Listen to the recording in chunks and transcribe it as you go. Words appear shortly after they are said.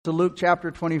To Luke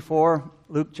chapter 24.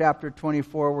 Luke chapter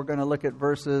 24, we're going to look at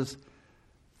verses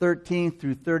 13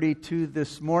 through 32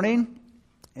 this morning.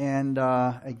 And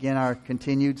again, our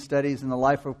continued studies in the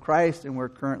life of Christ. And we're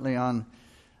currently on,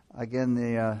 again,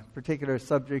 the particular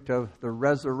subject of the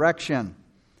resurrection.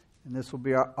 And this will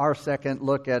be our second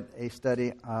look at a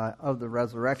study of the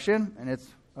resurrection. And it's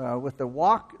with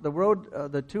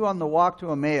the two on the walk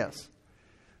to Emmaus.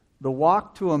 The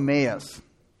walk to Emmaus.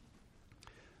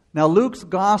 Now, Luke's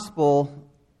gospel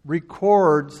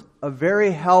records a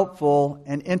very helpful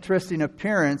and interesting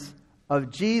appearance of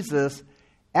Jesus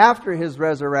after his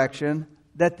resurrection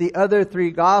that the other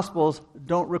three gospels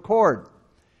don't record.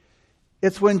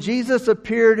 It's when Jesus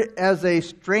appeared as a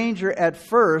stranger at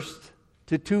first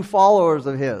to two followers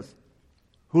of his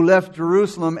who left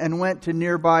Jerusalem and went to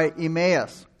nearby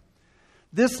Emmaus.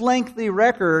 This lengthy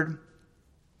record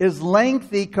is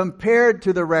lengthy compared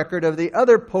to the record of the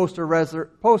other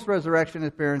post-resurrection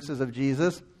appearances of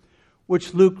Jesus,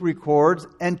 which Luke records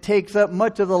and takes up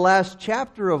much of the last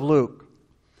chapter of Luke.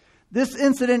 This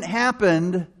incident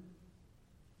happened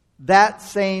that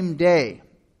same day.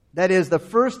 That is, the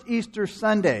first Easter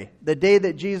Sunday, the day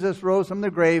that Jesus rose from the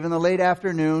grave in the late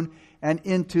afternoon and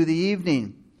into the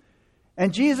evening.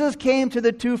 And Jesus came to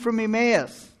the two from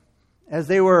Emmaus as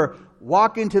they were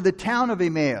walking to the town of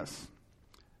Emmaus.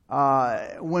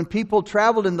 When people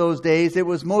traveled in those days, it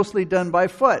was mostly done by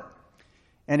foot.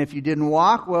 And if you didn't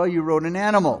walk, well, you rode an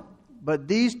animal. But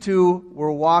these two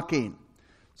were walking.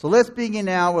 So let's begin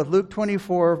now with Luke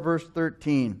 24, verse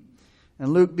 13.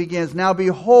 And Luke begins, "Now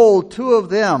behold, two of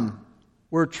them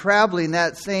were traveling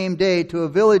that same day to a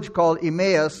village called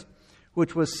Emmaus,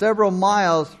 which was several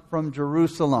miles from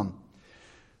Jerusalem."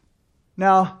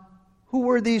 Now, who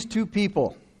were these two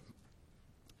people?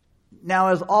 Now,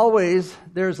 as always,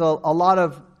 there's a lot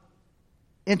of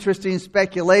interesting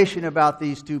speculation about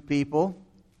these two people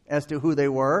as to who they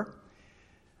were.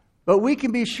 But we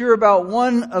can be sure about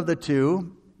one of the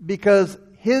two because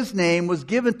his name was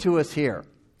given to us here.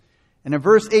 And in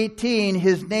verse 18,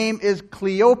 his name is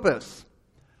Cleopas.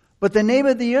 But the name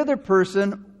of the other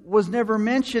person was never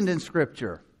mentioned in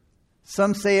Scripture.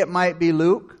 Some say it might be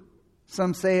Luke.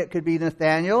 Some say it could be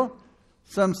Nathaniel.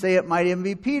 Some say it might even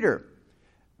be Peter.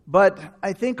 But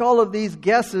I think all of these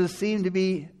guesses seem to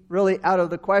be really out of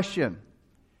the question.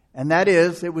 And that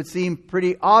is, it would seem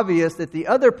pretty obvious that the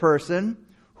other person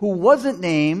who wasn't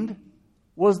named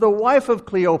was the wife of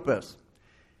Cleopas.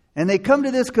 And they come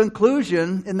to this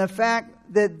conclusion in the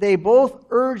fact that they both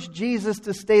urged Jesus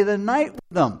to stay the night with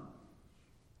them.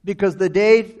 Because the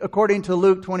day, according to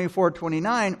Luke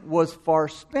 24:29, was far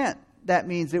spent. That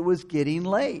means it was getting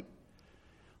late.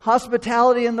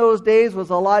 Hospitality in those days was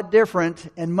a lot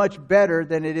different and much better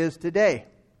than it is today.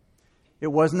 It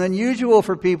wasn't unusual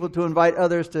for people to invite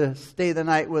others to stay the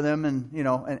night with them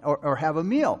or have a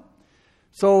meal.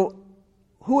 So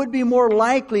who would be more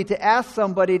likely to ask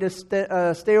somebody to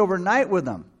stay overnight with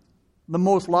them? The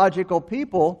most logical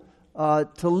people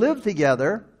to live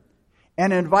together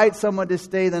and invite someone to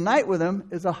stay the night with them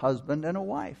is a husband and a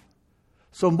wife.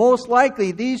 So most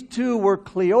likely these two were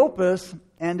Cleopas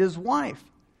and his wife.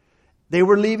 They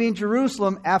were leaving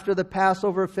Jerusalem after the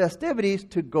Passover festivities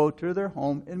to go to their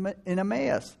home in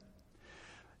Emmaus.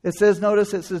 It says,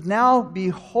 "Now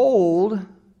behold,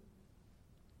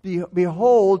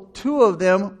 two of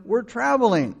them were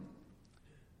traveling."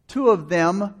 Two of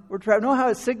them were traveling. Know how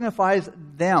it signifies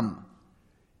them.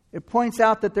 It points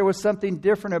out that there was something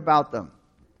different about them.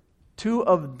 Two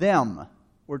of them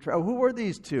were traveling. Who were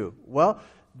these two? Well,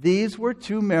 these were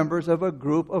two members of a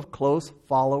group of close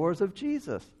followers of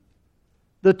Jesus.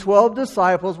 The 12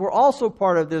 disciples were also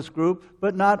part of this group,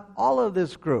 but not all of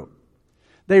this group.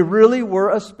 They really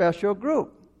were a special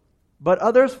group. But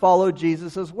others followed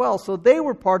Jesus as well, so they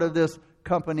were part of this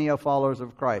company of followers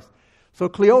of Christ. So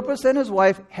Cleopas and his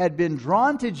wife had been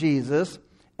drawn to Jesus,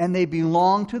 and they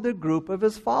belonged to the group of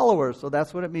his followers. So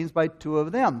that's what it means by two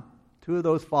of them, two of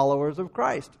those followers of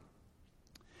Christ.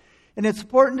 And it's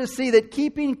important to see that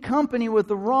keeping company with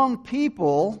the wrong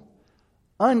people,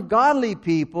 ungodly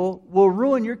people, will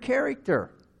ruin your character.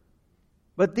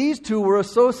 But these two were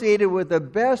associated with the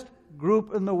best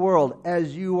group in the world,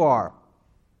 as you are,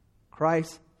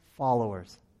 Christ's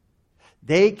followers.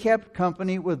 They kept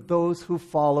company with those who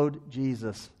followed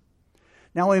Jesus.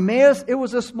 Now, Emmaus, it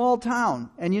was a small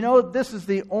town. And you know, this is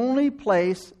the only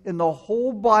place in the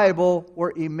whole Bible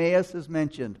where Emmaus is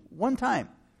mentioned. One time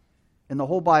in the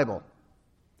whole Bible.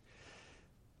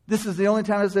 This is the only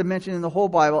time it's mentioned in the whole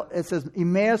Bible. It says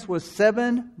Emmaus was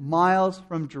 7 miles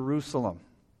from Jerusalem.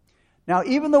 Now,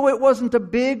 even though it wasn't a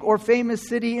big or famous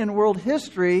city in world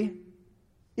history,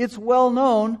 it's well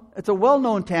known. It's a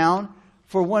well-known town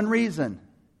For one reason,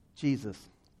 Jesus.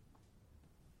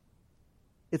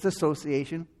 It's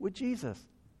association with Jesus.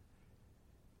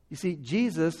 You see,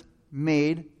 Jesus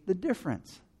made the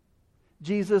difference.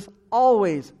 Jesus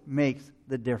always makes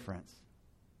the difference.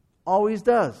 Always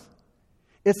does.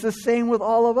 It's the same with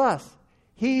all of us.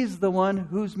 He's the one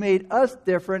who's made us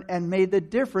different and made the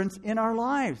difference in our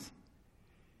lives.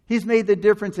 He's made the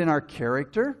difference in our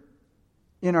character,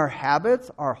 in our habits,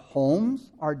 our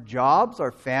homes, our jobs,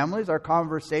 our families, our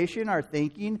conversation, our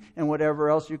thinking, and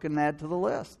whatever else you can add to the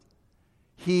list.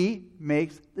 He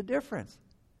makes the difference.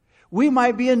 We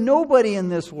might be a nobody in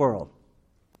this world.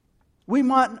 We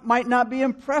might not be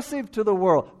impressive to the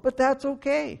world, but that's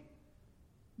okay,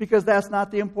 because that's not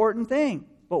the important thing.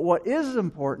 But what is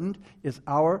important is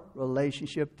our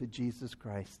relationship to Jesus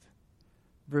Christ.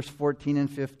 Verse 14 and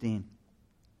 15.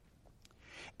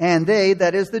 And they,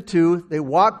 that is the two, they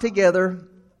walked together,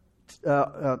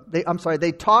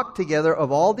 they talked together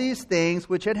of all these things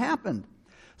which had happened.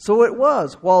 So it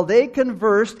was, while they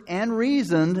conversed and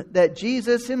reasoned, that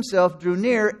Jesus himself drew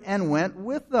near and went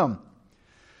with them.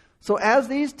 So as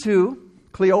these two,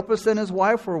 Cleopas and his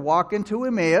wife, were walking to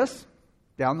Emmaus,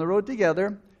 down the road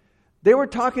together, they were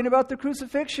talking about the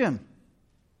crucifixion.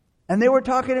 And they were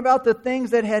talking about the things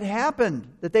that had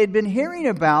happened, that they'd been hearing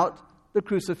about the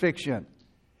crucifixion.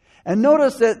 And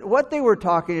notice that what they were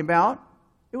talking about,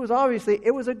 it was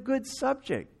a good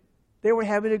subject. They were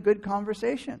having a good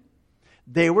conversation.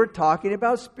 They were talking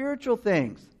about spiritual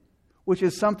things, which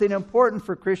is something important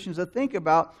for Christians to think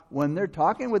about when they're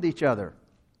talking with each other.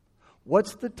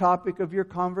 What's the topic of your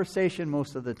conversation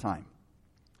most of the time?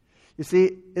 You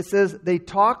see, it says they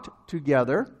talked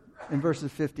together in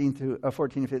verses 14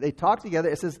 and 15. They talked together.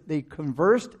 It says they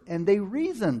conversed and they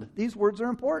reasoned. These words are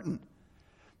important.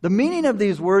 The meaning of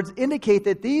these words indicate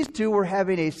that these two were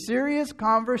having a serious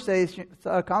conversation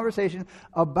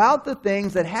about the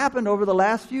things that happened over the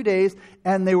last few days,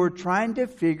 and they were trying to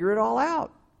figure it all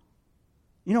out.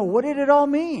 You know, what did it all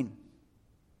mean?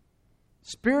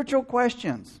 Spiritual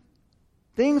questions,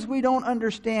 things we don't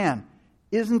understand,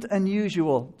 isn't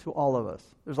unusual to all of us.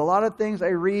 There's a lot of things I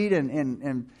read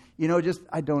and just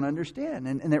I don't understand,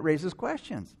 and it raises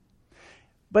questions.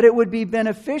 But it would be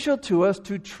beneficial to us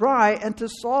to try and to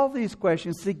solve these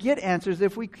questions, to get answers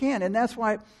if we can. And that's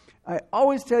why I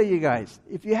always tell you guys,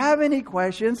 if you have any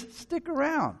questions, stick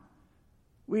around.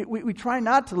 We try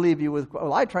not to leave you with,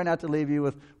 I try not to leave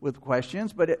you with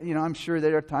questions, but I'm sure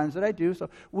there are times that I do. So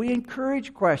we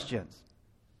encourage questions.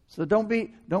 So don't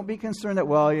be concerned that,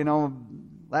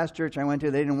 last church I went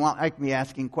to, they didn't like me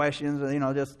asking questions,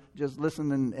 just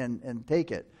listen and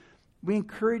take it. We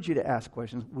encourage you to ask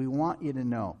questions. We want you to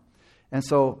know. And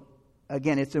so,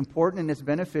 again, it's important and it's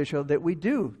beneficial that we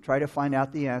do try to find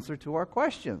out the answer to our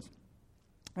questions.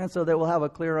 And so that we'll have a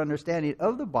clear understanding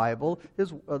of the Bible,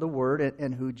 the Word,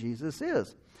 and who Jesus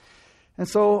is. And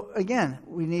so, again,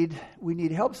 we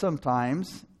need help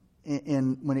sometimes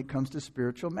when it comes to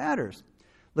spiritual matters.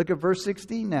 Look at verse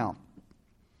 16 now.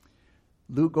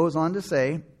 Luke goes on to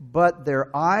say, but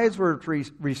their eyes were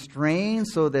restrained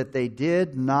so that they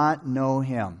did not know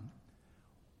him.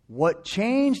 What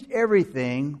changed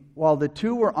everything while the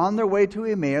two were on their way to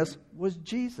Emmaus was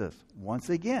Jesus. Once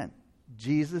again,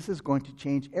 Jesus is going to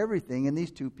change everything in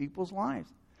these two people's lives.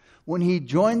 When he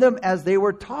joined them as they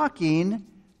were talking,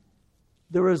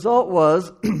 the result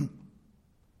was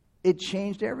it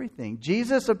changed everything.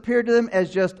 Jesus appeared to them as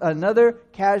just another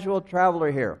casual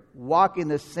traveler here, walking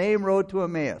the same road to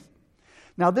Emmaus.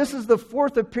 Now, this is the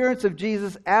fourth appearance of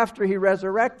Jesus after he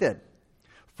resurrected.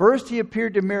 First, he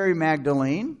appeared to Mary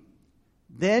Magdalene.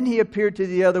 Then he appeared to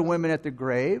the other women at the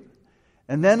grave.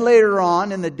 And then later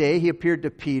on in the day, he appeared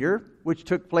to Peter, which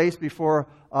took place before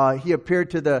he appeared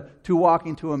to the two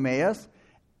walking to Emmaus.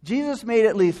 Jesus made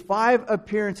at least 5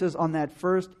 appearances on that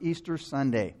first Easter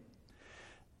Sunday.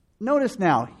 Notice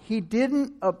now, he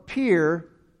didn't appear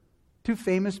to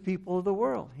famous people of the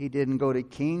world. He didn't go to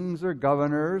kings or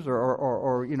governors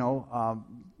or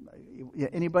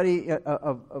anybody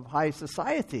of high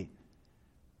society.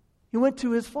 He went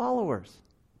to his followers.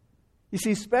 You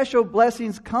see, special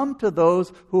blessings come to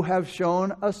those who have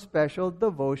shown a special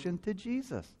devotion to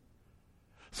Jesus.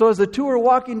 So as the two are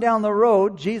walking down the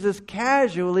road, Jesus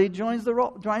casually joins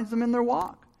them in their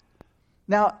walk.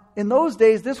 Now, in those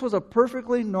days, this was a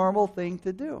perfectly normal thing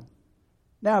to do.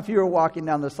 Now, if you were walking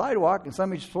down the sidewalk and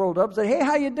somebody strolled up and said, hey,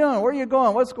 how you doing? Where are you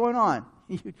going? What's going on?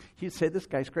 You'd say, this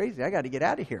guy's crazy. I got to get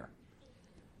out of here.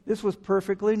 This was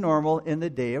perfectly normal in the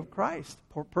day of Christ.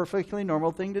 Perfectly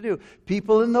normal thing to do.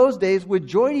 People in those days would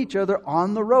join each other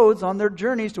on the roads, on their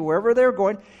journeys to wherever they were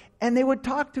going, and they would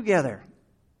talk together.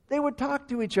 They would talk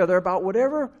to each other about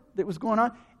whatever that was going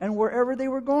on and wherever they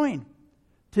were going.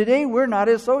 Today, we're not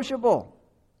as sociable.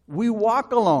 We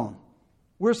walk alone.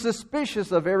 We're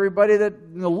suspicious of everybody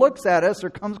that looks at us or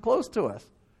comes close to us.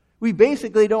 We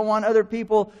basically don't want other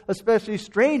people, especially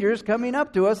strangers, coming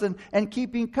up to us and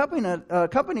keeping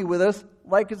company with us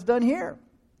like it's done here.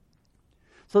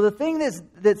 So the thing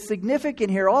that's significant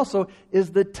here also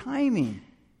is the timing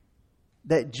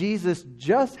that Jesus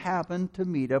just happened to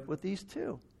meet up with these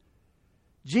two.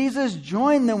 Jesus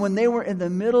joined them when they were in the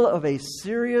middle of a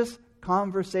serious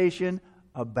conversation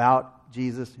about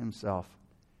Jesus himself.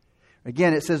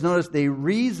 Again, it says, notice, they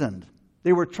reasoned.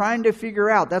 They were trying to figure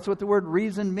out. That's what the word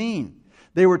reason means.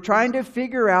 They were trying to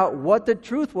figure out what the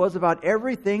truth was about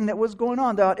everything that was going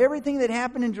on, about everything that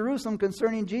happened in Jerusalem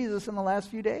concerning Jesus in the last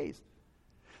few days.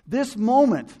 This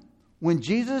moment, when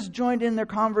Jesus joined in their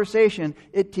conversation,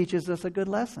 it teaches us a good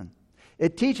lesson.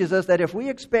 It teaches us that if we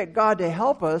expect God to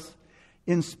help us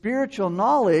in spiritual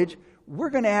knowledge,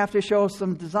 we're going to have to show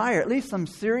some desire, at least some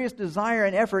serious desire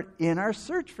and effort in our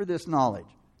search for this knowledge.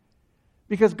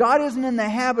 Because God isn't in the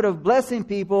habit of blessing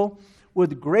people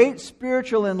with great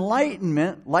spiritual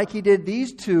enlightenment like He did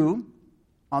these two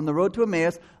on the road to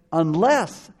Emmaus,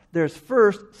 unless there's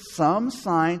first some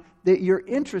sign that you're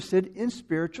interested in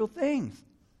spiritual things.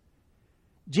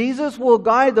 Jesus will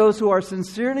guide those who are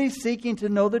sincerely seeking to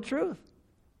know the truth.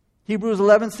 Hebrews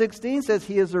 11:16 says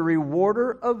He is a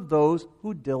rewarder of those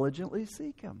who diligently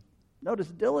seek Him. Notice,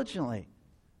 diligently,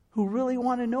 who really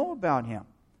want to know about Him.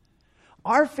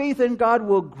 Our faith in God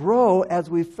will grow as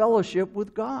we fellowship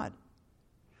with God.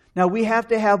 Now, we have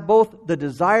to have both the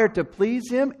desire to please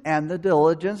Him and the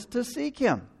diligence to seek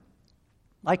Him.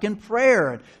 Like in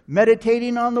prayer,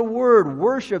 meditating on the Word,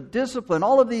 worship, discipline,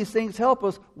 all of these things help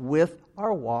us with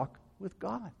our walk with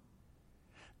God.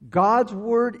 God's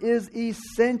Word is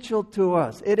essential to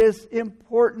us. It is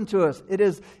important to us.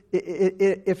 If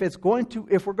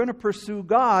we're going to pursue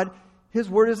God, His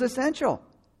Word is essential.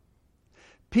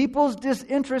 People's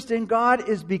disinterest in God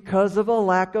is because of a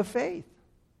lack of faith.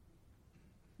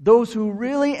 Those who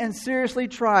really and seriously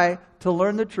try to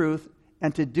learn the truth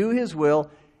and to do His will,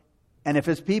 and if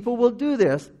His people will do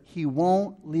this, He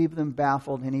won't leave them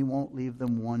baffled and He won't leave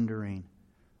them wondering.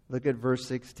 Look at verse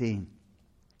 16.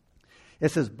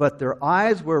 It says, but their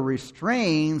eyes were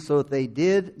restrained so that they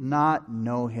did not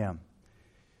know Him.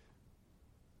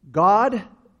 God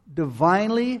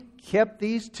divinely kept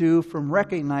these two from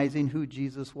recognizing who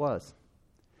Jesus was.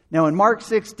 Now in Mark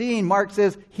 16, Mark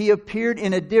says He appeared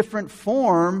in a different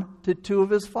form to two of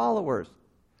His followers.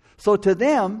 So to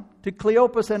them, to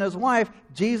Cleopas and his wife,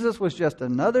 Jesus was just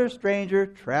another stranger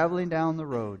traveling down the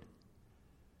road.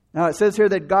 Now it says here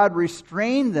that God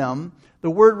restrained them.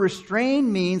 The word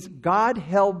restrain means God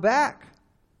held back.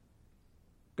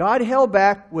 God held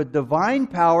back with divine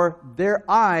power their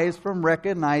eyes from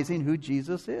recognizing who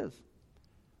Jesus is.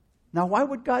 Now, why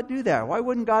would God do that? Why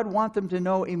wouldn't God want them to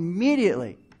know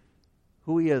immediately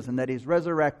who He is and that He's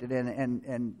resurrected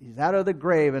and He's out of the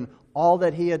grave and all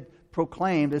that He had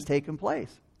proclaimed has taken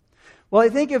place? Well, I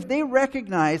think if they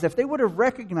would have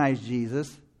recognized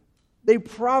Jesus, they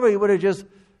probably would have just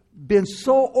been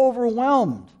so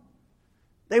overwhelmed.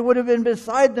 They would have been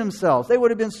beside themselves. They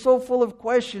would have been so full of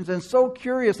questions and so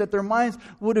curious that their minds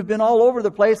would have been all over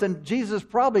the place, and Jesus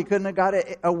probably couldn't have got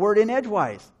a word in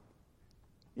edgewise.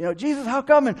 Jesus, how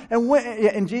come?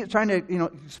 And Jesus trying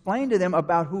to explain to them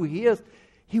about who He is.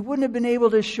 He wouldn't have been able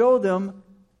to show them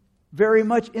very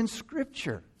much in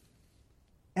Scripture.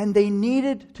 And they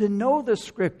needed to know the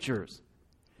Scriptures.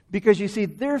 Because you see,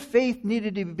 their faith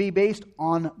needed to be based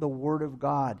on the Word of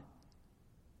God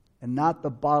and not the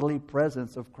bodily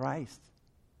presence of Christ.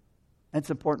 That's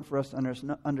important for us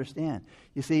to understand.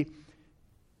 You see,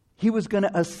 He was going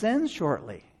to ascend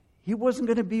shortly. He wasn't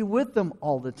going to be with them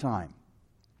all the time.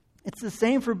 It's the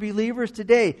same for believers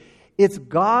today. It's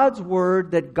God's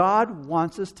Word that God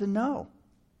wants us to know.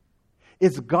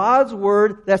 It's God's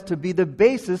Word that's to be the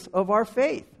basis of our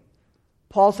faith.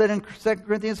 Paul said in 2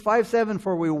 Corinthians 5:7,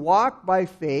 for we walk by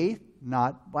faith,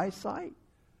 not by sight.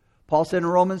 Paul said in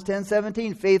Romans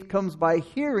 10:17, faith comes by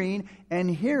hearing,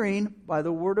 and hearing by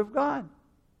the Word of God.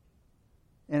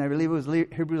 And I believe it was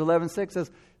Hebrews 11:6 says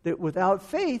that without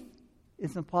faith,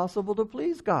 it's impossible to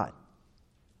please God.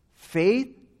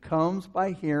 Faith comes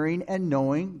by hearing and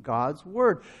knowing God's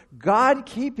Word. God,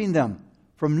 keeping them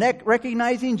from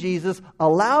recognizing Jesus,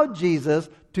 allowed Jesus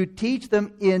to teach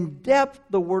them in depth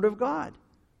the Word of God.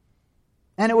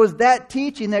 And it was that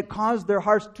teaching that caused their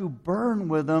hearts to burn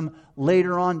with them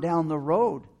later on down the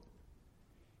road.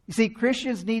 You see,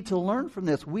 Christians need to learn from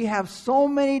this. We have so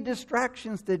many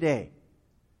distractions today.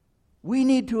 We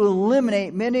need to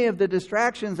eliminate many of the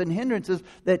distractions and hindrances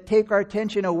that take our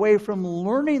attention away from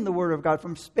learning the Word of God,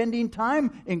 from spending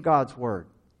time in God's Word.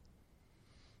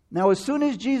 Now, as soon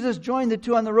as Jesus joined the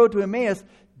two on the road to Emmaus,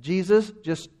 Jesus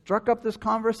just struck up this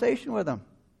conversation with them.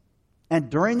 And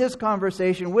during this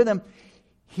conversation with them,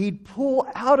 He'd pull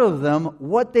out of them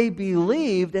what they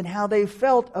believed and how they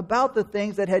felt about the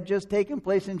things that had just taken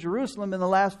place in Jerusalem in the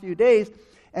last few days.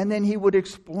 And then He would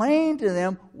explain to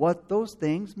them what those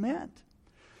things meant.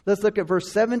 Let's look at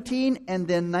verse 17 and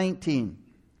then 19.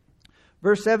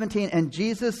 Verse 17, and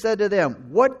Jesus said to them,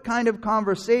 what kind of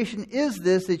conversation is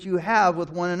this that you have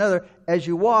with one another as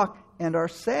you walk and are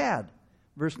sad?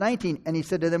 Verse 19, and He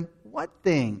said to them, what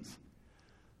things?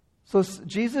 So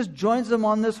Jesus joins them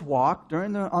on this walk,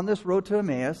 on this road to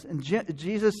Emmaus, and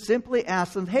Jesus simply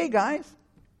asks them, hey guys,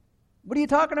 what are you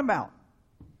talking about?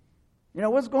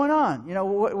 What's going on?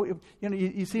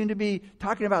 You seem to be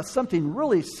talking about something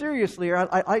really seriously, or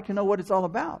I'd like to know what it's all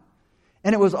about.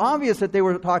 And it was obvious that they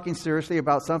were talking seriously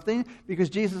about something because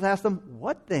Jesus asked them,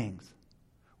 what things?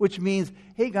 Which means,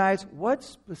 hey guys, what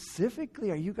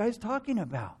specifically are you guys talking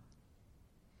about?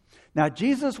 Now,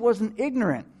 Jesus wasn't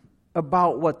ignorant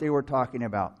about what they were talking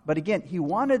about. But again, He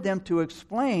wanted them to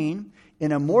explain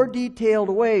in a more detailed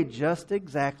way just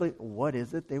exactly what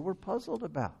is it they were puzzled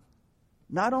about.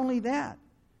 Not only that,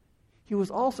 He was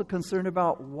also concerned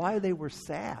about why they were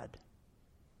sad.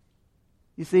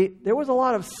 You see, there was a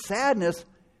lot of sadness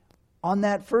on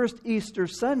that first Easter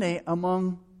Sunday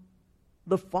among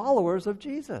the followers of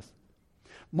Jesus.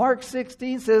 Mark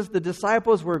 16 says the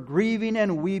disciples were grieving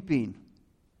and weeping.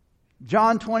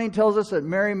 John 20 tells us that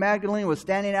Mary Magdalene was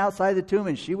standing outside the tomb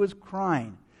and she was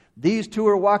crying. These two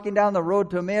are walking down the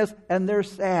road to Emmaus and they're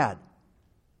sad.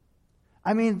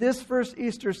 I mean, this first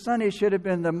Easter Sunday should have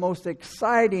been the most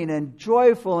exciting and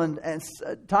joyful and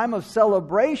time of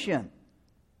celebration.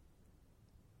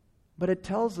 But it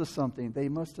tells us something. They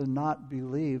must have not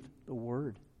believed the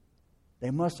Word.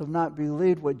 They must have not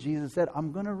believed what Jesus said,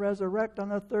 I'm going to resurrect on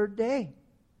the third day.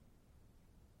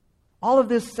 All of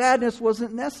this sadness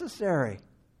wasn't necessary.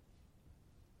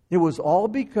 It was all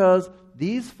because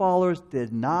these followers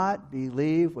did not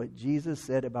believe what Jesus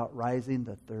said about rising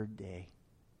the third day.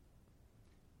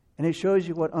 And it shows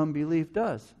you what unbelief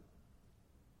does.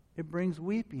 It brings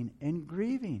weeping and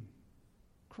grieving,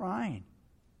 crying.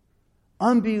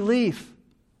 Unbelief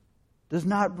does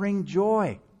not bring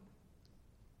joy.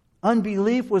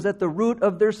 Unbelief was at the root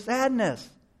of their sadness.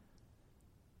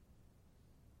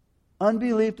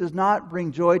 Unbelief does not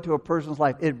bring joy to a person's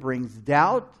life. It brings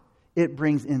doubt, it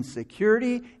brings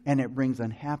insecurity, and it brings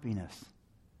unhappiness.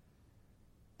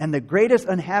 And the greatest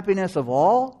unhappiness of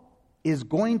all is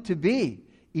going to be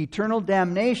eternal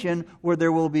damnation, where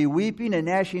there will be weeping and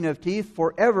gnashing of teeth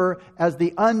forever as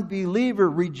the unbeliever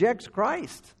rejects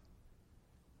Christ.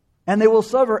 And they will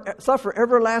suffer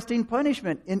everlasting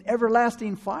punishment in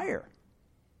everlasting fire.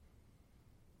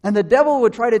 And the devil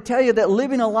would try to tell you that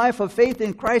living a life of faith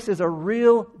in Christ is a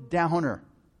real downer,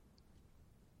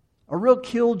 a real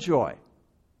killjoy.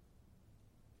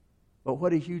 But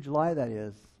what a huge lie that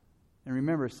is. And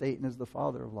remember, Satan is the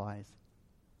father of lies.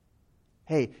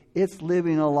 Hey, it's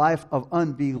living a life of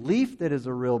unbelief that is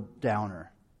a real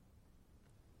downer.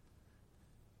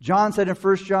 John said in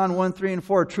 1 John 1, 3 and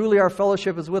 4, truly our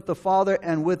fellowship is with the Father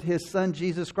and with His Son,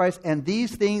 Jesus Christ. And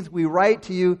these things we write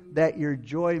to you that your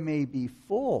joy may be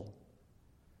full.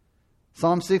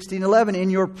 Psalm 16:11, in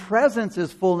your presence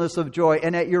is fullness of joy,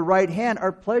 and at your right hand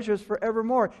are pleasures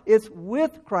forevermore. It's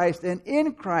with Christ and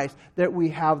in Christ that we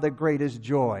have the greatest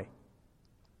joy.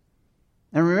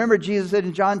 And remember, Jesus said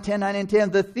in John 10, 9 and 10,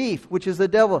 the thief, which is the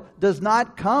devil, does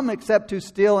not come except to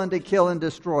steal and to kill and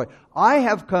destroy. I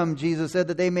have come, Jesus said,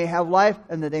 that they may have life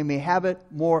and that they may have it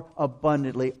more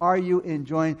abundantly. Are you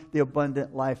enjoying the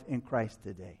abundant life in Christ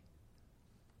today?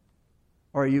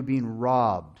 Or are you being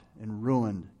robbed and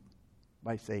ruined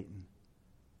by Satan?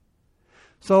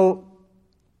 So,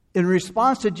 in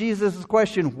response to Jesus'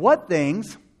 question, what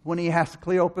things, when he asked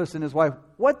Cleopas and his wife,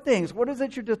 what things? What is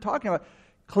it you're just talking about?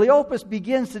 Cleopas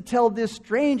begins to tell this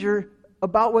stranger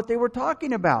about what they were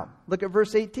talking about. Look at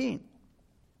verse 18.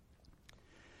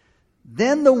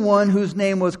 Then the one whose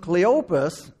name was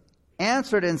Cleopas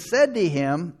answered and said to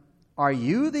him, are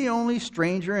you the only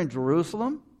stranger in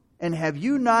Jerusalem? And have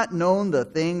you not known the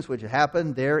things which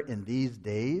happened there in these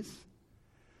days?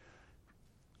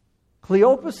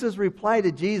 Cleopas' reply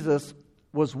to Jesus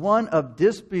was one of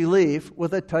disbelief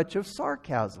with a touch of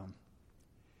sarcasm.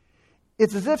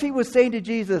 It's as if he was saying to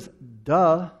Jesus,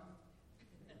 duh.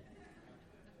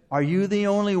 Are you the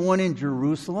only one in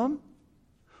Jerusalem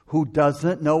who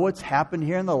doesn't know what's happened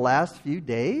here in the last few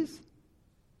days?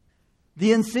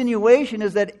 The insinuation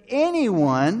is that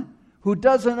anyone who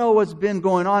doesn't know what's been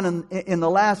going on in the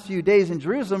last few days in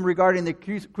Jerusalem regarding the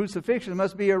crucifixion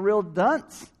must be a real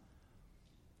dunce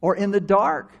or in the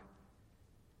dark.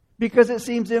 Because it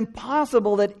seems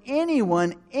impossible that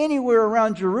anyone anywhere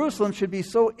around Jerusalem should be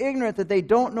so ignorant that they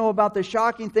don't know about the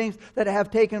shocking things that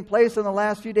have taken place in the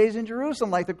last few days in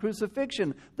Jerusalem, like the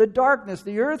crucifixion, the darkness,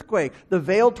 the earthquake, the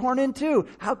veil torn in two.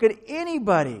 How could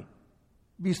anybody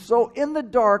be so in the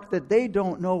dark that they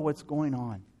don't know what's going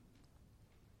on?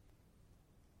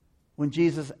 When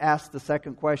Jesus asked the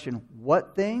second question,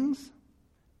 what things?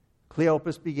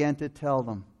 Cleopas began to tell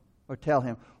him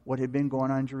what had been going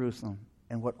on in Jerusalem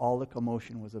and what all the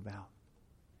commotion was about.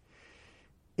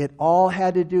 It all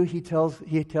had to do, he tells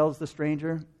the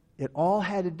stranger, it all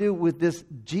had to do with this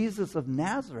Jesus of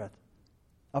Nazareth,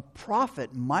 a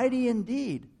prophet, mighty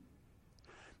indeed.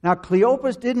 Now,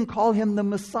 Cleopas didn't call him the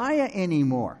Messiah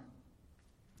anymore,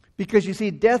 because you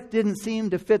see, death didn't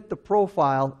seem to fit the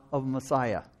profile of a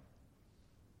Messiah.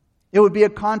 It would be a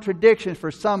contradiction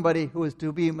for somebody who is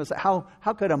to be a Messiah.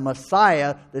 How could a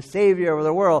Messiah, the Savior of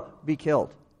the world, be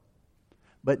killed?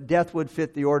 But death would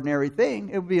fit the ordinary thing.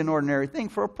 It would be an ordinary thing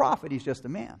for a prophet. He's just a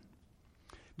man.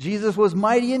 Jesus was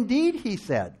mighty indeed, he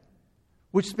said,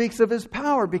 which speaks of his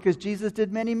power because Jesus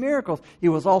did many miracles. He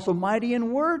was also mighty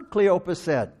in word, Cleopas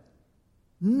said.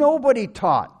 Nobody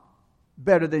taught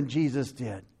better than Jesus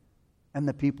did. And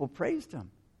the people praised him.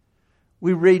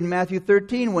 We read in Matthew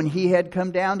 13, when he had come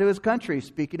down to his country,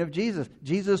 speaking of Jesus,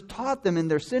 Jesus taught them in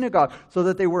their synagogue so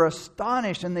that they were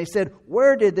astonished. And they said,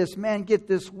 where did this man get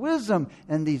this wisdom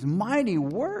and these mighty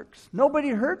works? Nobody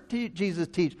heard Jesus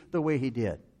teach the way he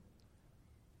did.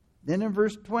 Then in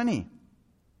verse 20,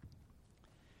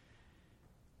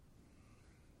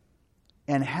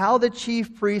 and how the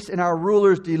chief priests and our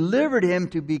rulers delivered him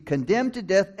to be condemned to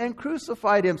death and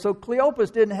crucified him. So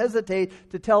Cleopas didn't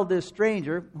hesitate to tell this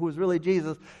stranger, who was really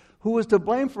Jesus, who was to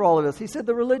blame for all of this. He said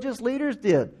the religious leaders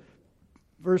did.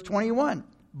 Verse 21,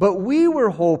 but we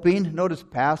were hoping, notice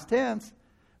past tense,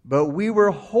 but we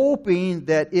were hoping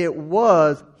that it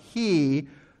was he,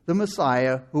 the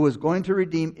Messiah, who was going to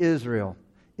redeem Israel.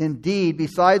 Indeed,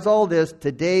 besides all this,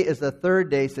 today is the third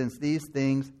day since these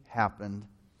things happened.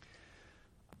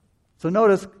 So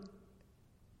notice,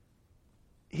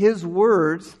 his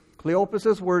words,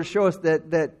 Cleopas' words, show us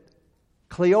that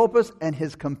Cleopas and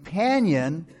his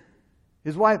companion,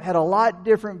 his wife, had a lot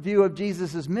different view of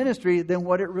Jesus' ministry than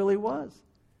what it really was.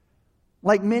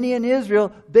 Like many in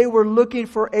Israel, they were looking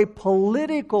for a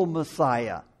political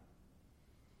Messiah.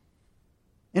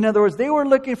 In other words, they were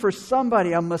looking for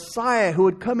somebody, a Messiah, who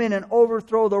would come in and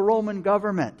overthrow the Roman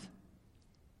government.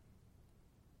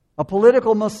 A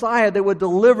political Messiah that would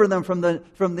deliver them from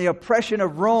the oppression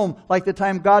of Rome, like the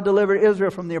time God delivered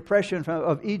Israel from the oppression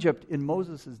of Egypt in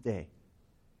Moses' day.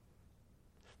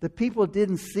 The people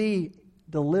didn't see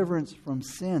deliverance from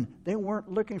sin. They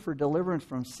weren't looking for deliverance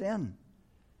from sin.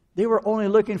 They were only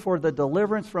looking for the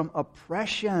deliverance from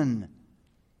oppression.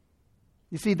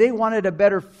 You see, they wanted a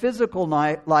better physical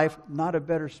life, not a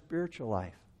better spiritual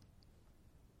life.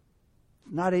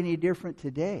 Not any different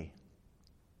today.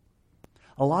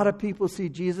 A lot of people see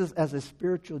Jesus as a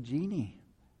spiritual genie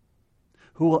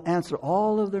who will answer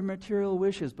all of their material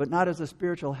wishes, but not as a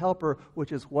spiritual helper,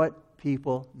 which is what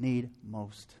people need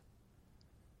most.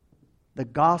 The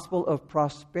gospel of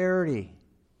prosperity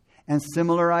and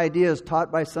similar ideas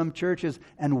taught by some churches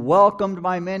and welcomed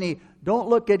by many don't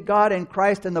look at God and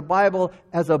Christ and the Bible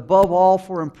as above all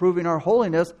for improving our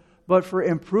holiness, but for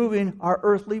improving our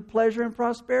earthly pleasure and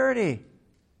prosperity.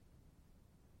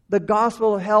 The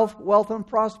gospel of health, wealth, and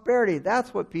prosperity.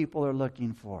 That's what people are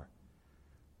looking for.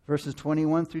 Verses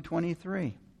 21 through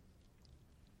 23.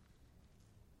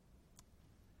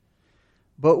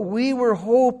 But we were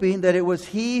hoping that it was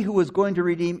he who was going to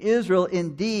redeem Israel.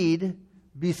 Indeed,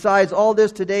 besides all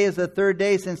this, today is the third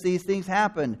day since these things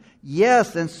happened.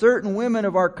 Yes, and certain women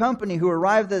of our company who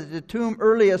arrived at the tomb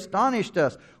early astonished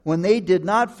us. When they did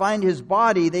not find his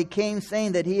body, they came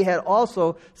saying that he had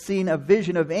also seen a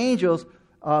vision of angels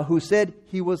who said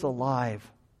he was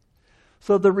alive.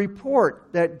 So the report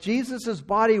that Jesus'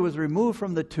 body was removed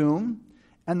from the tomb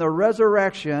and the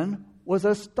resurrection was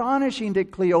astonishing to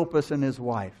Cleopas and his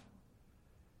wife.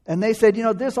 And they said,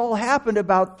 this all happened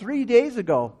about 3 days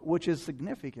ago, which is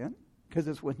significant because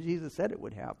it's when Jesus said it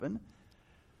would happen.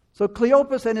 So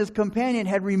Cleopas and his companion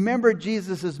had remembered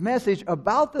Jesus' message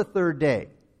about the third day.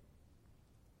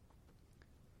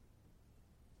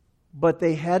 But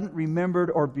they hadn't remembered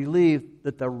or believed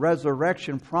that the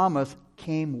resurrection promise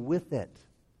came with it.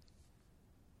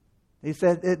 They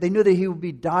said they knew that he would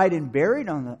be died and buried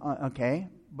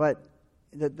but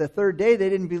the third day, they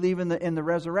didn't believe in the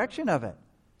resurrection of it.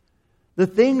 The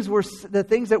things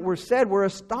that were said were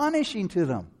astonishing to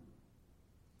them.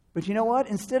 But you know what?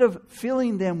 Instead of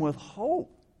filling them with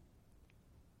hope,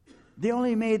 they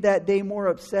only made that day more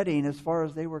upsetting as far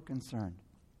as they were concerned.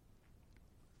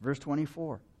 Verse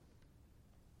 24.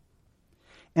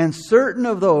 And certain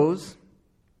of those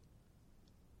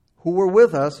who were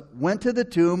with us went to the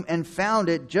tomb and found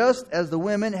it just as the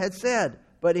women had said,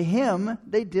 but him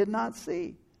they did not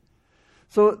see.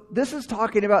 So this is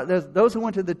talking about those who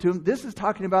went to the tomb. This is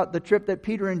talking about the trip that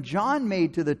Peter and John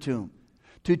made to the tomb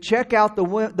to check out the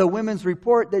women's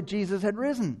report that Jesus had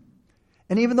risen.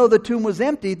 And even though the tomb was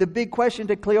empty, the big question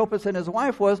to Cleopas and his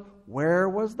wife was, where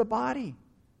was the body?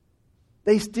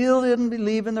 They still didn't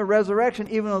believe in the resurrection,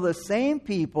 even though the same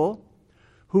people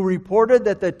who reported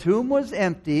that the tomb was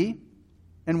empty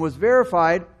and was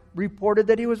verified reported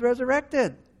that he was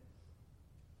resurrected.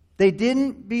 They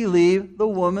didn't believe the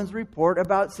woman's report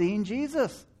about seeing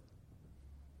Jesus.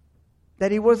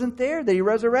 That he wasn't there, that he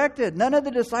resurrected. None of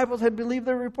the disciples had believed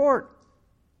the report.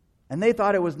 And they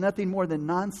thought it was nothing more than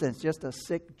nonsense, just a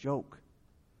sick joke.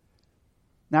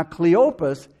 Now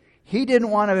Cleopas, he didn't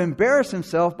want to embarrass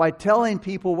himself by telling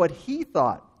people what he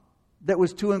thought that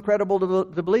was too incredible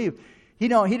to believe. He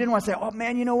didn't want to say, oh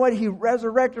man, you know what? He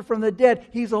resurrected from the dead.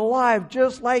 He's alive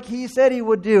just like he said he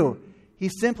would do. He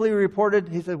simply reported,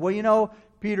 he said, well,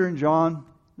 Peter and John,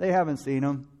 they haven't seen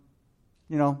him.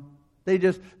 He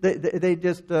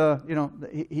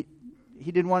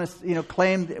didn't want to,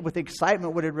 claim with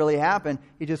excitement what had really happened.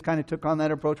 He just kind of took on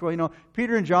that approach. Well,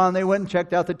 Peter and John, they went and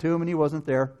checked out the tomb and he wasn't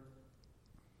there.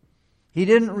 He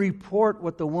didn't report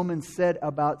what the woman said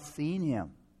about seeing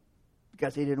him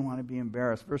because he didn't want to be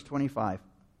embarrassed. Verse 25.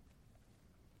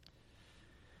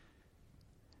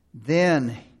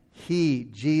 Then he,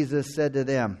 Jesus, said to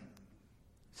them,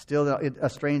 still a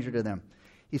stranger to them,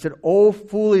 he said, O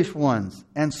foolish ones,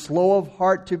 and slow of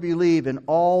heart to believe in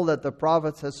all that the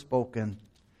prophets have spoken.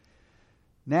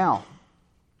 Now,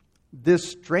 this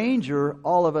stranger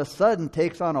all of a sudden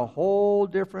takes on a whole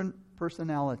different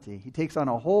personality. He takes on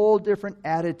a whole different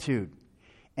attitude.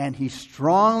 And he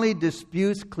strongly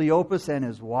disputes Cleopas and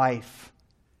his wife.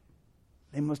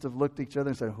 They must have looked at each other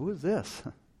and said, who is this?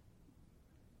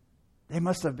 They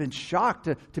must have been shocked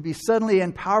to be suddenly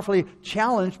and powerfully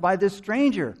challenged by this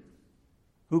stranger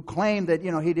who claimed that,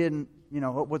 he didn't,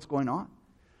 what's going on.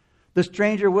 The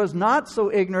stranger was not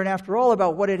so ignorant, after all,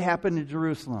 about what had happened in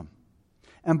Jerusalem.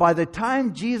 And by the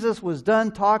time Jesus was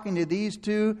done talking to these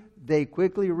two, they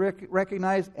quickly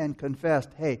recognized and confessed,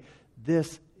 hey,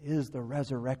 this is the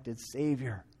resurrected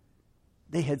Savior.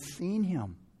 They had seen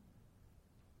him.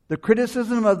 The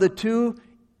criticism of the two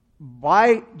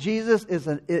by Jesus is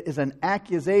an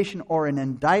accusation or an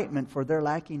indictment for their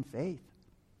lacking faith.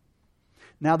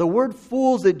 Now, the word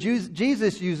fools that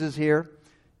Jesus uses here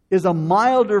is a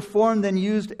milder form than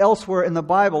used elsewhere in the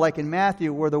Bible, like in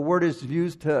Matthew, where the word is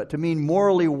used to mean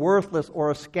morally worthless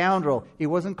or a scoundrel. He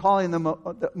wasn't calling them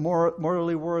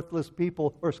morally worthless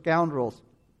people or scoundrels.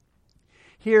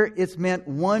 Here it's meant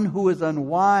one who is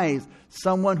unwise,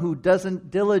 someone who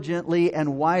doesn't diligently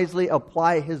and wisely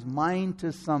apply his mind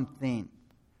to something.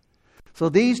 So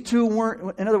these two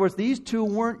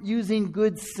weren't using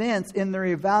good sense in their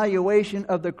evaluation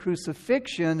of the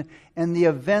crucifixion and the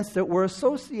events that were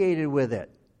associated with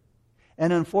it.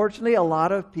 And unfortunately, a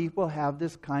lot of people have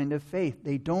this kind of faith.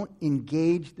 They don't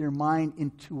engage their mind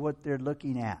into what they're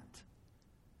looking at.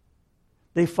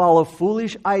 They follow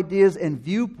foolish ideas and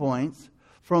viewpoints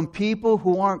from people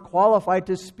who aren't qualified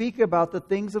to speak about the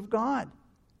things of God.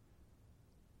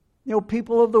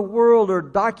 People of the world, or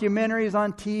documentaries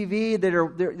on TV that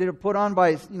are put on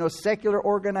by secular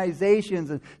organizations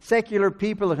and secular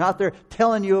people are out there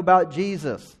telling you about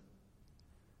Jesus.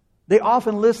 They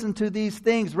often listen to these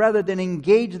things rather than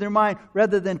engage their mind,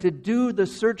 rather than to do the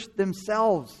search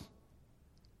themselves.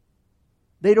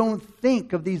 They don't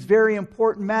think of these very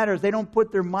important matters. They don't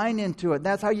put their mind into it.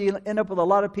 That's how you end up with a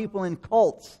lot of people in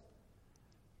cults.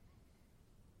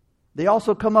 They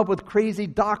also come up with crazy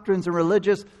doctrines and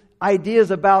religious ideas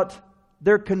about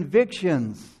their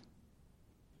convictions.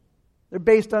 They're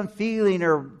based on feeling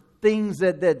or things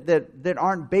that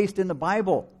aren't based in the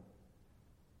Bible.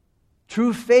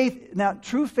 True faith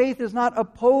is not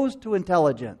opposed to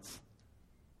intelligence.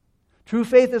 True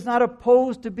faith is not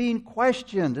opposed to being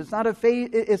questioned. It's not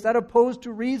opposed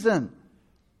to reason.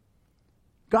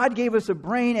 God gave us a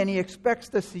brain and He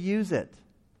expects us to use it.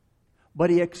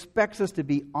 But He expects us to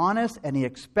be honest and He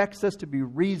expects us to be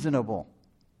reasonable.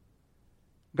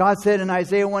 God said in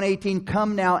Isaiah 1:18,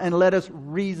 "Come now and let us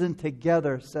reason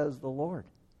together, says the Lord."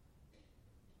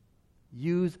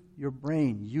 Use your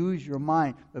brain. Use your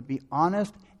mind. But be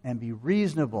honest and be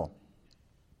reasonable.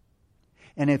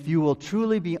 And if you will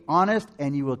truly be honest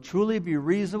and you will truly be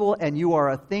reasonable and you are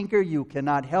a thinker, you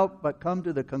cannot help but come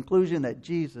to the conclusion that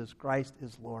Jesus Christ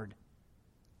is Lord.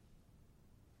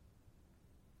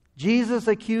 Jesus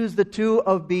accused the two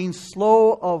of being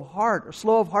slow of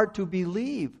heart to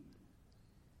believe.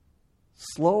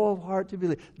 Slow of heart to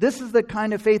believe. This is the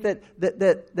kind of faith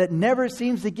that never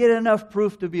seems to get enough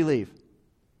proof to believe.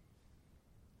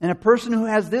 And a person who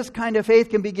has this kind of faith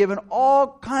can be given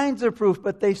all kinds of proof,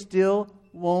 but they still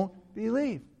won't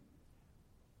believe.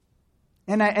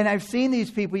 And I've seen these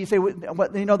people. You say,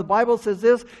 the Bible says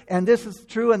this, and this is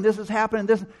true, and this has happened. And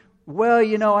this,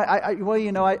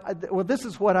 this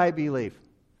is what I believe.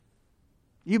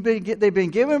 They've been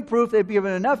given proof. They've been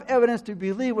given enough evidence to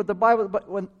believe what the Bible. But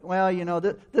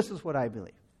this is what I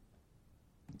believe.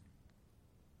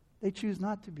 They choose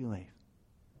not to believe.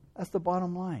 That's the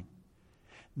bottom line.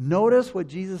 Notice what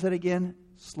Jesus said again.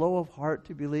 Slow of heart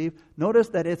to believe. Notice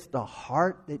that it's the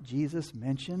heart that Jesus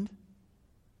mentioned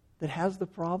that has the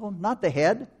problem, not the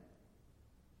head.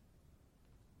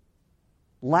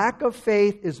 Lack of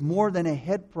faith is more than a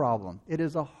head problem. It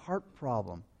is a heart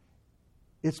problem.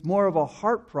 It's more of a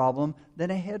heart problem than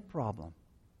a head problem.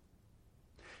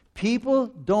 People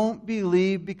don't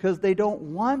believe because they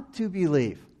don't want to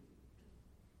believe.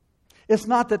 It's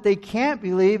not that they can't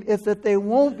believe, it's that they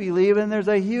won't believe, and there's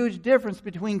a huge difference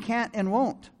between can't and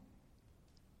won't.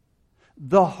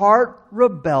 The heart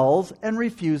rebels and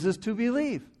refuses to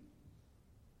believe.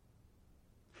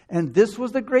 And this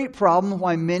was the great problem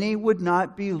why many would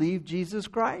not believe Jesus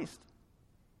Christ.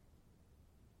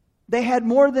 They had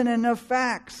more than enough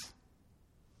facts,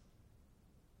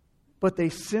 but they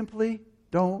simply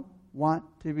don't want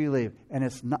to believe. And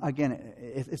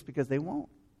it's because they won't.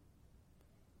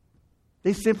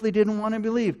 They simply didn't want to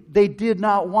believe. They did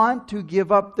not want to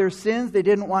give up their sins. They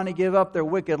didn't want to give up their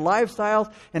wicked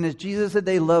lifestyles. And as Jesus said,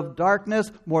 they loved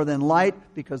darkness more than light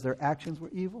because their actions were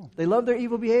evil. They loved their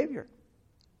evil behavior.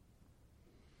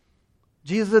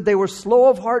 Jesus said they were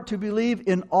slow of heart to believe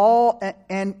in all,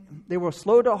 and they were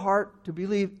slow to heart to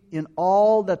believe in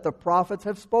all that the prophets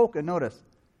have spoken. Notice,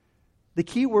 the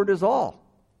key word is all.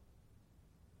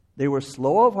 They were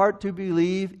slow of heart to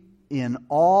believe in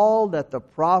all that the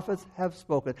prophets have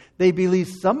spoken. They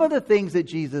believed some of the things that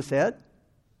Jesus said,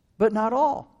 but not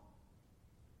all.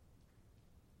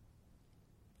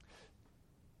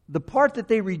 The part that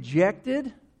they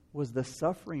rejected was the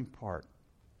suffering part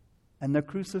and the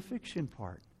crucifixion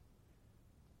part.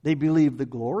 They believed the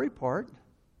glory part,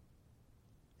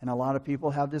 and a lot of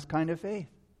people have this kind of faith.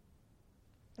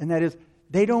 And that is,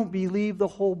 they don't believe the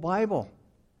whole Bible.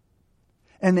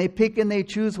 And they pick and they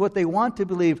choose what they want to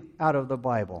believe out of the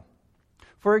Bible.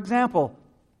 For example,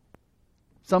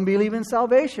 some believe in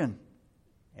salvation.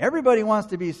 Everybody wants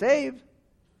to be saved.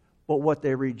 But what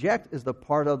they reject is the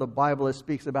part of the Bible that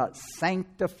speaks about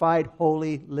sanctified,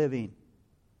 holy living.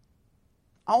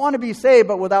 I want to be saved,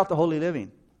 but without the holy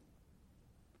living.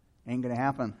 Ain't going to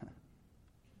happen.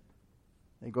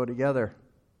 They go together.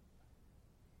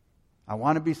 I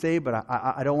want to be saved, but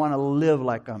I don't want to live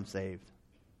like I'm saved.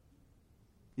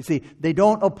 You see, they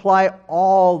don't apply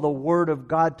all the Word of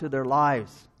God to their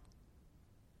lives.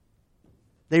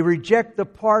 They reject the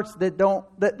parts that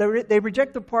they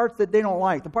reject the parts that they don't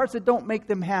like, the parts that don't make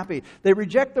them happy. They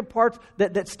reject the parts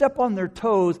that step on their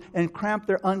toes and cramp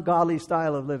their ungodly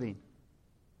style of living.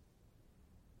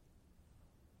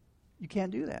 You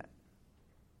can't do that.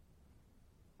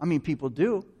 I mean, people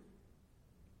do.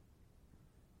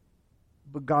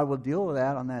 But God will deal with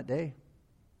that on that day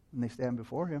when they stand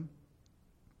before Him.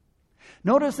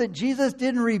 Notice that Jesus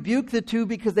didn't rebuke the two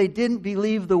because they didn't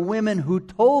believe the women who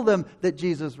told them that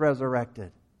Jesus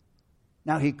resurrected.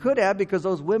 Now, He could have, because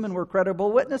those women were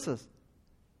credible witnesses.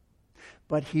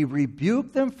 But He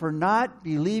rebuked them for not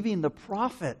believing the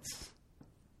prophets,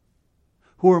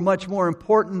 who were much more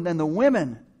important than the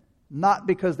women, not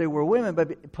because they were women,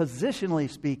 but positionally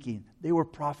speaking, they were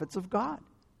prophets of God.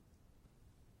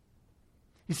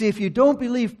 You see, if you don't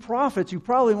believe prophets, you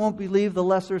probably won't believe the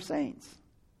lesser saints.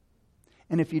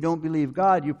 And if you don't believe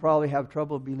God, you probably have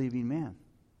trouble believing man.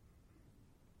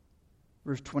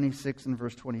 Verse 26 and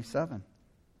verse 27.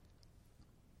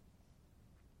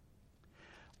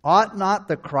 Ought not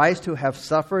the Christ to have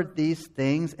suffered these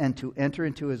things and to enter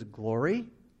into His glory?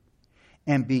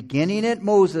 And beginning at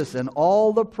Moses and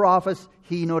all the prophets,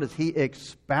 He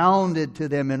expounded to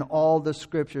them in all the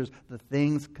Scriptures the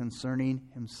things concerning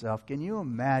Himself. Can you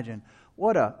imagine?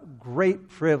 What a great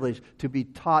privilege to be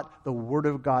taught the Word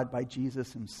of God by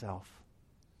Jesus Himself.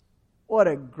 What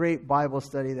a great Bible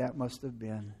study that must have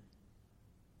been.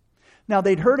 Now,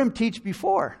 they'd heard him teach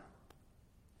before,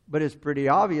 but it's pretty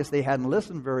obvious they hadn't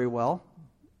listened very well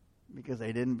because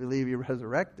they didn't believe he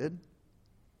resurrected.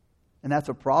 And that's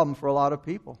a problem for a lot of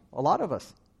people, a lot of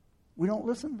us. We don't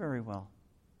listen very well.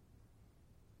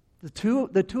 The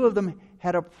two of them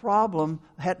had a problem.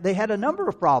 They had a number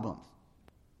of problems.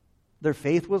 Their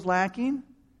faith was lacking.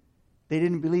 They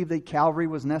didn't believe that Calvary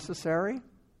was necessary.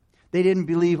 They didn't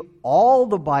believe all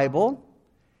the Bible.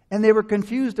 And they were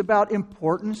confused about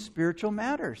important spiritual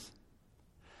matters.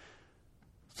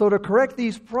 So to correct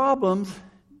these problems,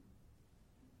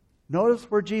 notice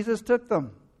where Jesus took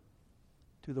them.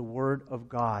 To the Word of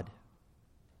God.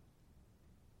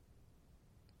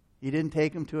 He didn't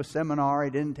take them to a seminar.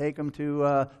 He didn't take them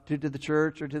to the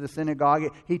church or to the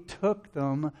synagogue. He took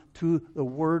them to the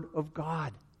Word of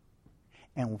God.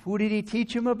 And who did he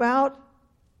teach them about?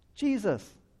 Jesus.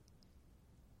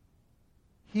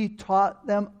 He taught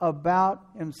them about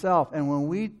himself. And when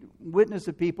we witness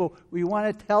to people, we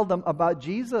want to tell them about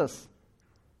Jesus.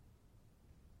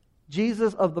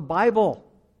 Jesus of the Bible.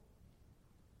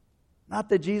 Not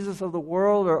the Jesus of the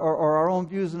world or our own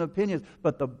views and opinions,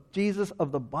 but the Jesus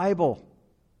of the Bible.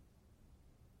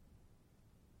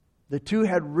 The two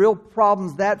had real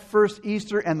problems that first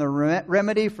Easter, and the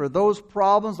remedy for those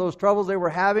problems, those troubles they were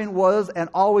having was and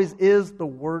always is the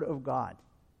Word of God.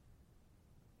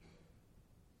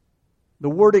 The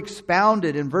word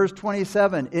expounded in verse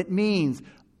 27, it means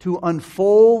to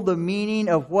unfold the meaning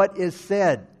of what is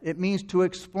said. It means to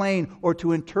explain or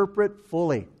to interpret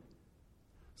fully.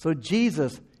 So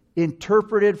Jesus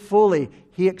interpreted fully.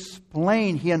 He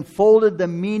explained, he unfolded the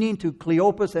meaning to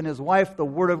Cleopas and his wife, the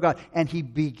Word of God. And he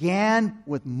began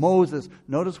with Moses.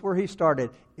 Notice where he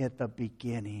started. At the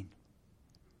beginning.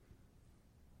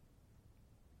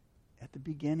 At the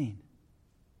beginning.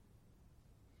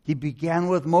 He began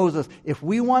with Moses. If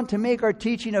we want to make our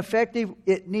teaching effective,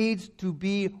 it needs to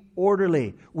be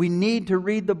orderly. We need to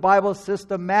read the Bible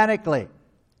systematically.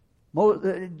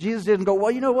 Jesus didn't go,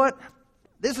 well, you know what?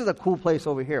 This is a cool place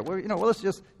over here. Let's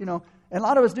just, and a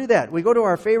lot of us do that. We go to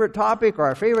our favorite topic or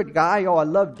our favorite guy. Oh, I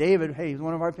love David. Hey, he's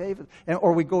one of our favorites.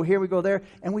 Or we go here, we go there,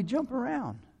 and we jump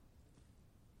around.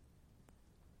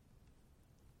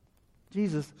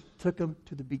 Jesus took him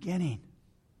to the beginning.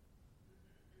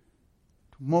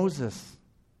 To Moses.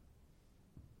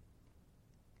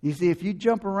 You see, if you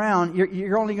jump around,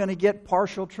 you're only going to get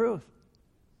partial truth.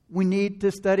 We need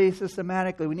to study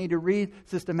systematically. We need to read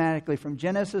systematically from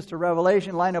Genesis to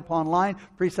Revelation, line upon line,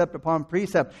 precept upon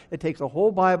precept. It takes a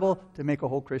whole Bible to make a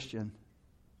whole Christian.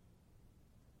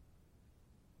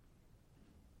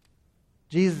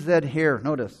 Jesus said here,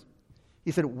 notice,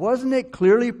 he said, wasn't it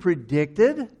clearly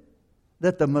predicted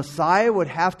that the Messiah would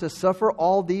have to suffer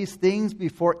all these things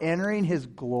before entering his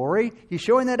glory? He's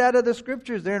showing that out of the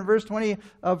scriptures there in verse 20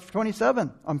 of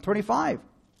 25.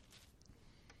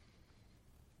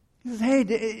 He says,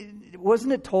 hey,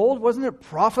 wasn't it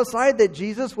prophesied that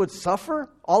Jesus would suffer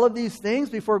all of these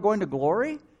things before going to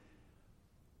glory?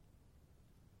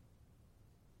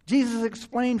 Jesus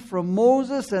explained from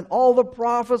Moses and all the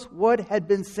prophets what had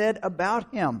been said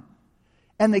about him.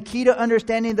 And the key to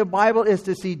understanding the Bible is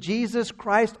to see Jesus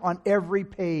Christ on every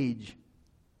page.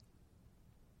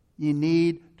 You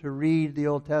need to read the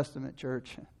Old Testament,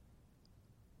 church.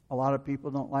 A lot of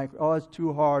people don't like, it's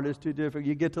too hard, it's too difficult.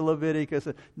 You get to Leviticus.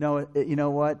 No, you know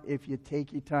what? If you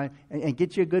take your time and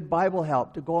get you a good Bible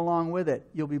help to go along with it,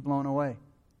 you'll be blown away.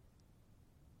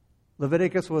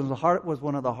 Leviticus was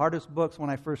one of the hardest books when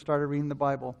I first started reading the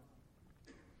Bible.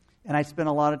 And I spent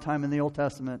a lot of time in the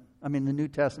the New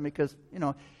Testament, because,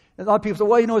 a lot of people say,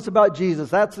 well, it's about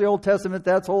Jesus. That's the Old Testament.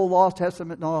 That's Old Law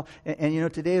Testament. No.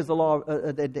 And today is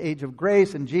the age of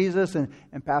grace and Jesus. And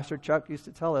Pastor Chuck used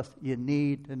to tell us, you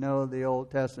need to know the Old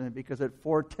Testament because it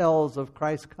foretells of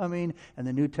Christ's coming. And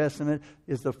the New Testament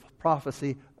is the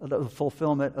prophecy, the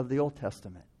fulfillment of the Old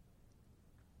Testament.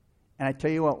 And I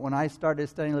tell you what, when I started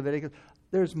studying Leviticus,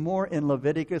 there's more in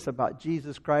Leviticus about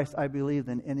Jesus Christ, I believe,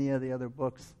 than any of the other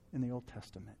books in the Old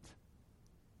Testament.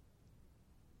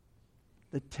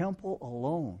 The temple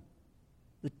alone,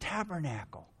 the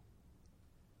tabernacle,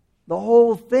 the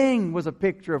whole thing was a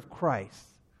picture of Christ.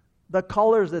 The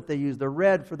colors that they used, the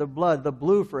red for the blood, the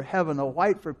blue for heaven, the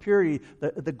white for purity,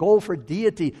 the gold for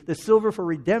deity, the silver for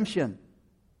redemption,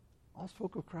 all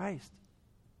spoke of Christ.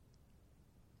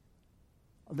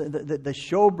 The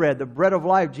showbread, the bread of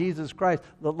life, Jesus Christ,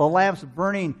 the lamps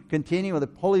burning, continuing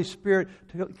with the Holy Spirit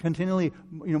continually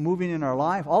moving in our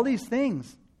life, all these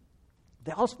things.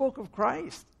 They all spoke of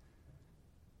Christ.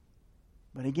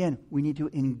 But again, we need to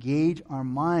engage our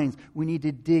minds. We need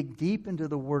to dig deep into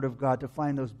the Word of God to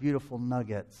find those beautiful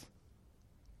nuggets.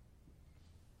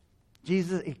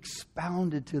 Jesus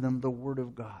expounded to them the Word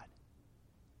of God.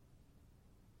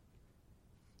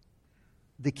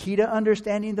 The key to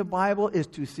understanding the Bible is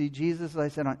to see Jesus, as I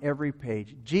said, on every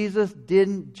page. Jesus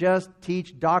didn't just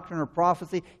teach doctrine or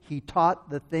prophecy. He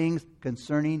taught the things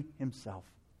concerning Himself.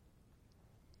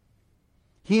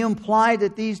 He implied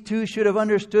that these two should have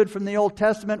understood from the Old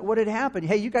Testament what had happened.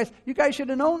 Hey, you guys should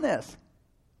have known this.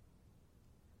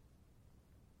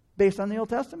 Based on the Old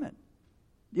Testament.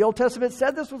 The Old Testament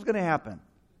said this was going to happen.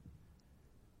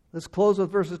 Let's close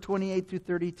with verses 28 through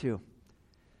 32.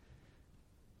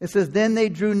 It says, "Then they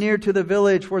drew near to the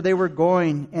village where they were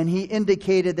going, and He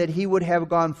indicated that He would have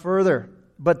gone further.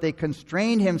 But they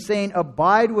constrained Him, saying,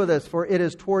 'Abide with us, for it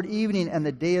is toward evening, and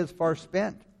the day is far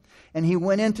spent.' And He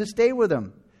went in to stay with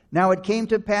them. Now it came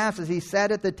to pass, as He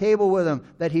sat at the table with them,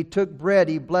 that He took bread,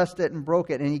 He blessed it and broke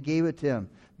it, and He gave it to them.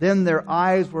 Then their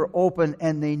eyes were opened,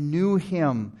 and they knew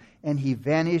Him, and He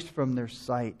vanished from their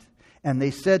sight. And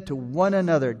they said to one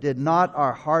another, 'Did not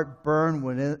our heart burn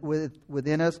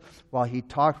within us while He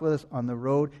talked with us on the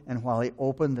road and while He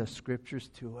opened the Scriptures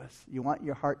to us?'" You want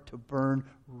your heart to burn?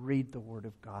 Read the Word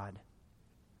of God.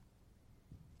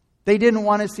 They didn't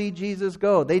want to see Jesus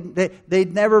go.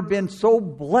 They'd never been so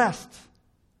blessed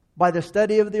by the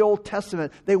study of the Old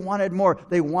Testament. They wanted more.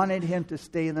 They wanted Him to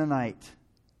stay the night.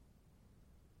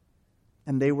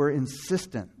 And they were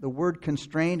insistent. The word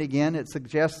constrained, again, it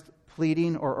suggests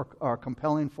pleading or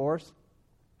compelling force.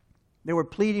 They were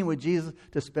pleading with Jesus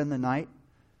to spend the night.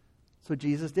 So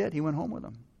Jesus did. He went home with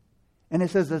them. And it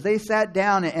says, as they sat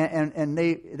down and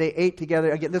they ate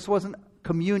together, again, this wasn't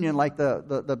communion like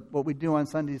the what we do on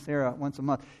Sundays here once a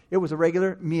month. It was a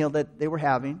regular meal that they were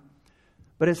having.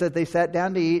 But it said they sat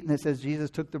down to eat, and it says Jesus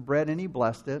took the bread and He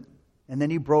blessed it. And then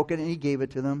He broke it and He gave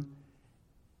it to them.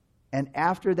 And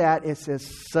after that, it says,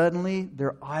 suddenly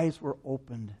their eyes were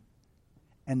opened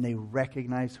and they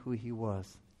recognized who He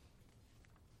was.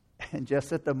 And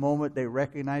just at the moment they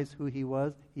recognized who He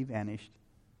was, He vanished.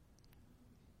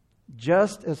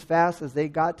 Just as fast as they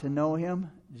got to know Him,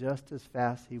 just as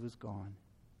fast He was gone.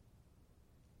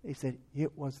 They said,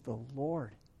 "It was the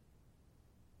Lord."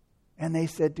 And they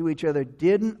said to each other,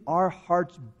 "Didn't our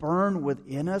hearts burn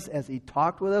within us as He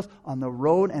talked with us on the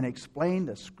road and explained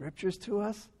the Scriptures to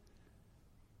us?"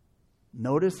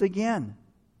 Notice again,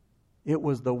 it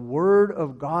was the Word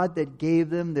of God that gave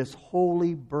them this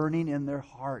holy burning in their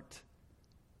heart.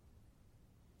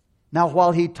 Now,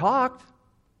 while He talked,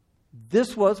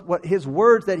 this was what His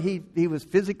words that he was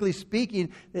physically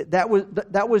speaking. That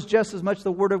was just as much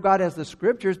the Word of God as the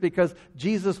Scriptures, because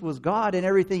Jesus was God and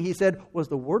everything He said was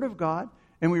the Word of God.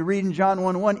 And we read in John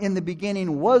 1:1, "In the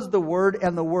beginning was the Word,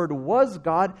 and the Word was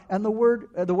God, and the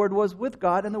Word was with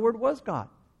God, and the Word was God."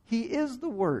 He is the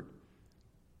Word.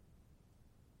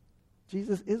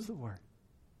 Jesus is the Word.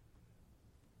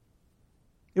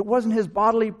 It wasn't His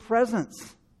bodily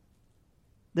presence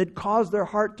that caused their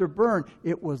heart to burn.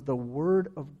 It was the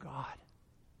Word of God.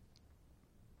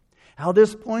 How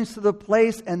this points to the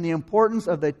place and the importance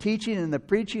of the teaching and the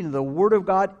preaching of the Word of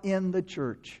God in the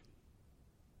church.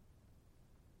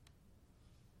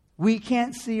 We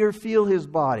can't see or feel His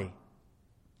body,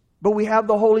 but we have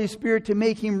the Holy Spirit to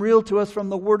make Him real to us from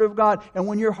the Word of God. And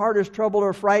when your heart is troubled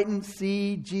or frightened,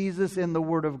 see Jesus in the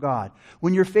Word of God.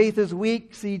 When your faith is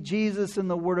weak, see Jesus in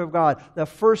the Word of God. The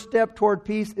first step toward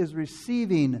peace is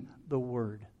receiving the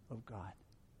Word of God.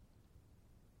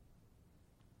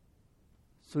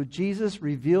 So Jesus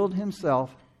revealed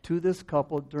Himself to this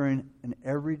couple during an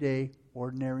everyday,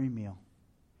 ordinary meal.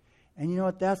 And you know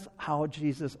what? That's how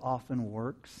Jesus often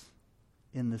works,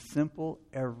 in the simple,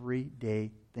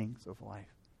 everyday things of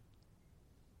life.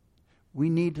 We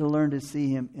need to learn to see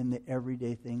Him in the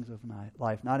everyday things of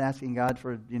life. Not asking God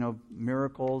for,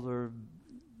 miracles or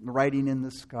writing in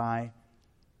the sky.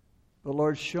 But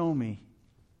Lord, show me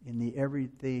in the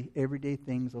everyday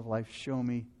things of life. Show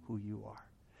me who You are.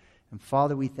 And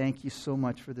Father, we thank You so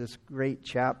much for this great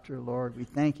chapter, Lord. We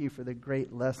thank You for the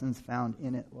great lessons found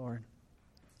in it, Lord.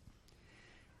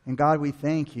 And God, we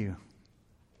thank You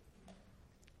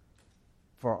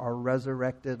for our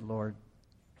resurrected Lord.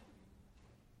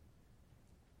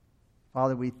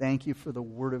 Father, we thank You for the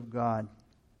Word of God.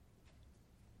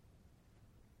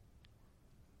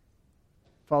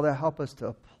 Father, help us to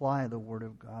apply the Word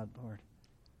of God, Lord.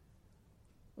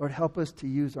 Lord, help us to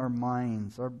use our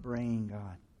minds, our brain,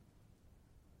 God.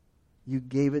 You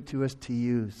gave it to us to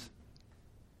use.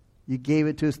 You gave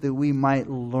it to us that we might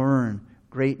learn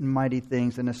great and mighty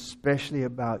things, and especially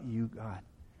about You, God.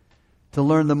 To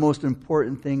learn the most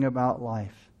important thing about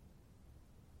life.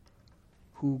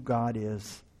 Who God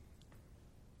is.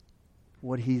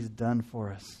 What He's done for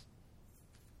us.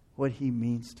 What He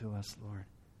means to us, Lord.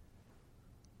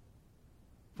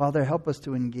 Father, help us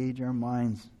to engage our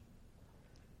minds.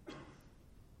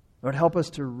 Lord, help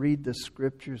us to read the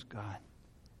Scriptures, God.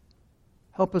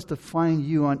 Help us to find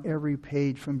you on every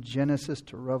page from Genesis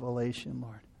to Revelation,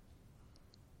 Lord.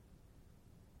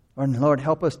 And Lord,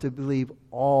 help us to believe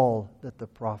all that the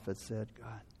prophet said,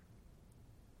 God.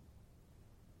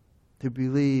 To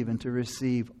believe and to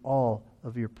receive all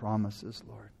of your promises,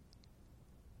 Lord.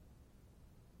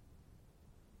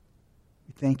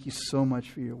 We thank you so much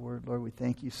for your word, Lord. We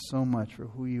thank you so much for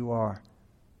who you are.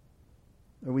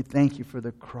 Lord, we thank you for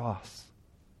the cross.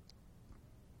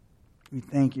 We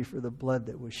thank you for the blood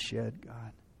that was shed,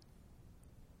 God.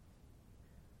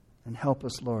 And help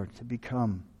us, Lord, to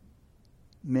become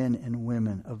men and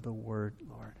women of the Word,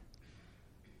 Lord.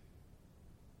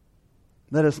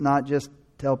 Let us not just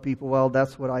tell people, well,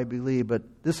 that's what I believe, but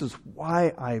this is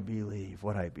why I believe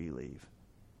what I believe.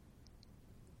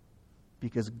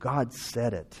 Because God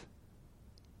said it.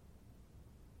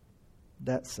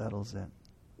 That settles it.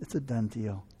 It's a done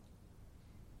deal.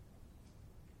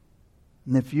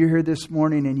 And if you're here this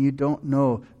morning and you don't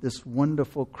know this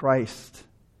wonderful Christ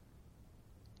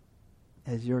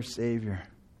as your Savior,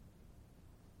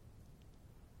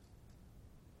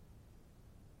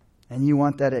 and you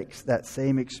want that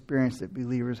same experience that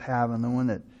believers have, and the one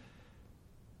that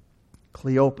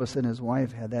Cleopas and his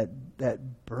wife had,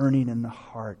 that burning in the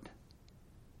heart,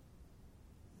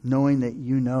 knowing that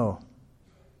you know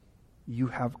you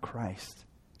have Christ.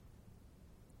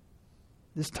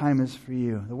 This time is for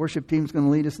you. The worship team is going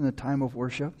to lead us in a time of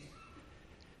worship.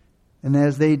 And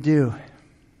as they do,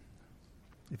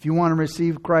 if you want to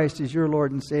receive Christ as your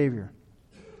Lord and Savior,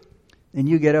 then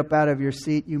you get up out of your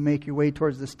seat, you make your way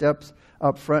towards the steps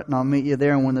up front, and I'll meet you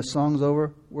there. And when the song's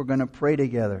over, we're going to pray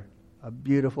together a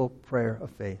beautiful prayer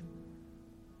of faith.